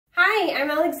Hi,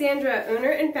 I'm Alexandra, owner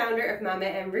and founder of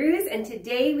Mama Roo's, and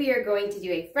today we are going to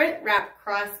do a front wrap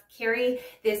cross carry.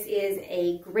 This is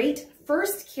a great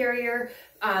first carrier,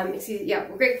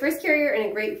 great first carrier and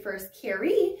a great first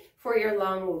carry for your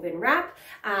long woven wrap.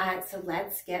 So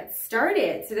let's get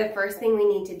started. So the first thing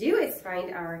we need to do is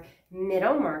find our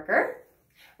middle marker.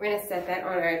 We're going to set that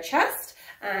on our chest.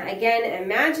 Again,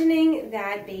 imagining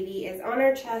that baby is on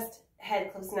our chest,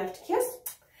 head close enough to kiss.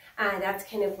 That's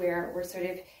kind of where we're sort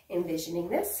of envisioning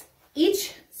this.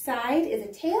 Each side is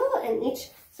a tail and each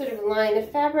sort of line of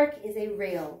fabric is a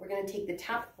rail. We're going to take the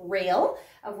top rail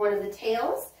of one of the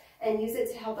tails and use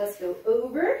it to help us go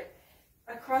over,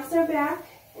 across our back,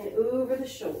 and over the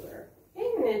shoulder. Okay,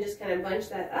 I'm going to just kind of bunch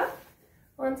that up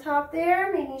on top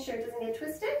there, making sure it doesn't get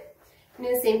twisted. And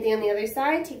do the same thing on the other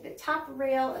side. Take the top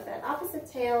rail of that opposite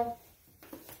tail,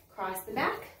 cross the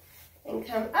back, and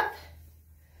come up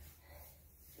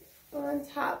on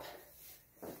top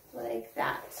like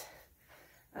that.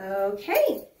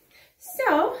 Okay,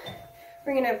 so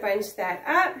we're going to bunch that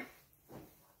up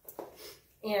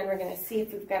and we're going to see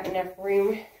if we've got enough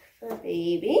room for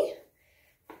baby.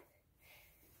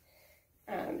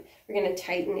 We're going to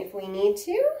tighten if we need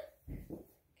to.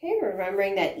 Okay,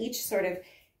 remembering that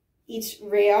each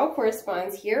rail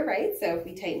corresponds here, right? So if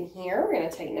we tighten here, we're going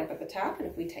to tighten up at the top, and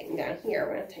if we tighten down here,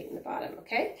 we're going to tighten the bottom,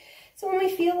 okay? So when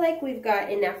we feel like we've got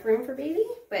enough room for baby,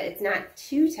 but it's not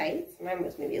too tight, mine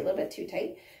was maybe a little bit too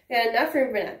tight, we got enough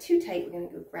room but not too tight, we're going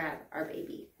to go grab our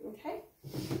baby, okay?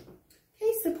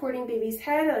 Okay, supporting baby's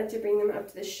head, I like to bring them up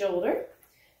to the shoulder.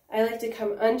 I like to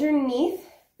come underneath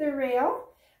the rail,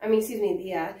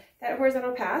 that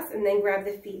horizontal pass, and then grab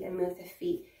the feet and move the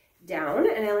feet down,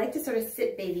 and I like to sort of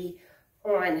sit baby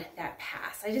on that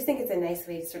pass. I just think it's a nice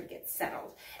way to sort of get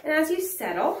settled. And as you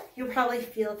settle, you'll probably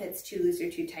feel if it's too loose or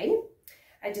too tight.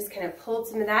 I just kind of pulled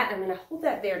some of that. I'm going to hold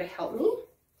that there to help me,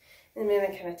 and I'm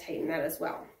going to kind of tighten that as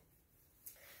well.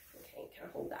 Okay, kind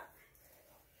of hold that.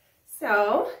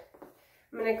 So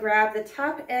I'm going to grab the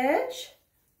top edge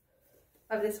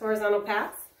of this horizontal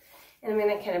pass, and I'm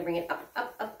going to kind of bring it up,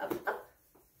 up, up, up, up,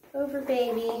 over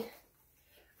baby.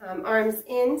 Arms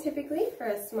in typically for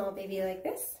a small baby like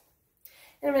this.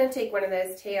 And I'm going to take one of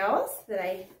those tails that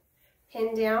I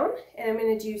pinned down, and I'm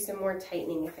going to do some more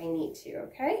tightening if I need to,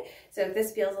 okay? So if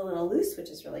this feels a little loose, which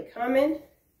is really common,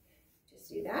 just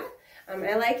do that.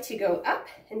 I like to go up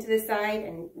and to the side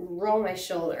and roll my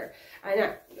shoulder.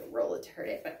 Not roll it to hurt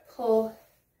it, but pull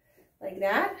like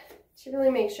that to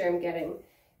really make sure I'm getting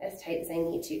as tight as I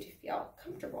need to feel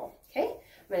comfortable, okay?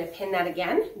 I'm going to pin that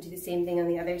again and do the same thing on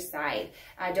the other side.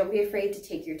 Don't be afraid to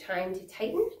take your time to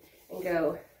tighten and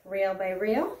go rail by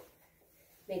rail,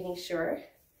 making sure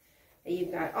that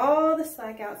you've got all the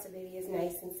slack out so baby is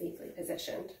nice and safely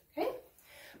positioned, okay?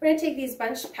 We're going to take these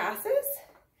bunched passes.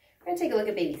 We're going to take a look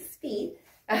at baby's feet,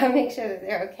 make sure that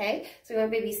they're okay. So we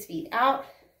want baby's feet out.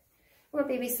 We want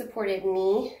baby supported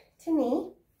knee to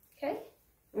knee, okay?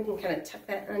 We can kind of tuck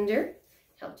that under,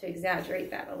 help to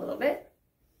exaggerate that a little bit.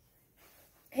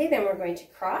 Okay, then we're going to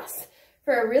cross.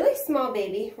 For a really small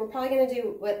baby, we're probably going to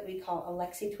do what we call a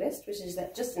Lexi twist, which is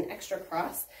just an extra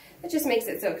cross. It just makes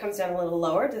it so it comes down a little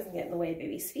lower, it doesn't get in the way of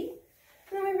baby's feet.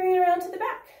 And then we bring it around to the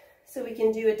back. So we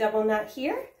can do a double knot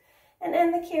here and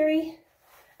end the carry,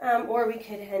 or we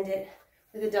could end it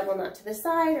with a double knot to the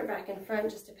side or back in front,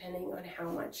 just depending on how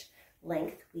much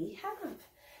length we have.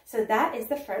 So that is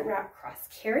the front wrap cross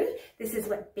carry. This is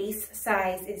what base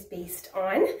size is based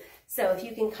on. So if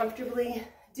you can comfortably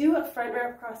do a front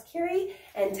wrap cross carry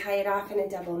and tie it off in a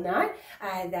double knot,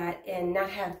 and not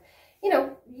have,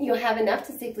 you'll have enough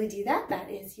to safely do that. That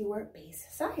is your base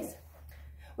size.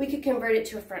 We could convert it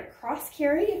to a front cross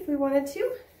carry if we wanted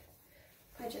to,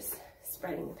 by just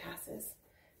spreading the passes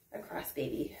across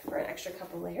baby for an extra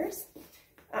couple layers.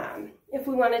 If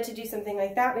we wanted to do something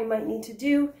like that, we might need to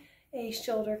do a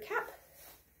shoulder cap.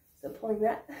 So pulling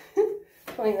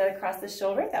that across the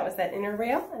shoulder, that was that inner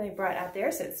rail, and I brought out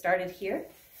there, so it started here,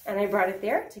 and I brought it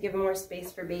there to give more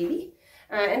space for baby.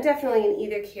 And definitely in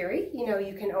either carry,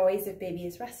 you can always, if baby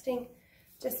is resting,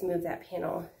 just move that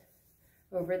panel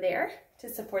over there to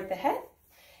support the head.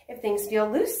 If things feel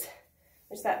loose,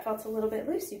 which that felt a little bit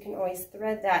loose, you can always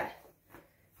thread that,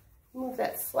 move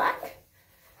that slack,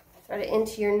 thread it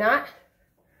into your knot,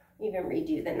 even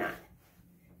redo the knot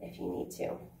if you need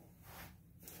to.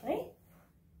 Okay?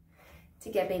 To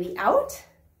get baby out,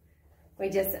 we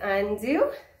just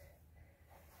undo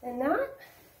the knot,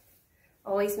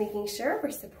 always making sure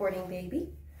we're supporting baby.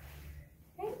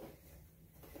 Okay?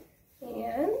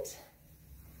 And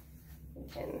we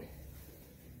can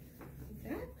do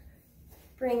that.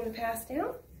 Bring the pass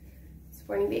down,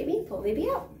 supporting baby, pull baby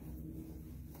out.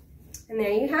 And there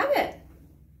you have it.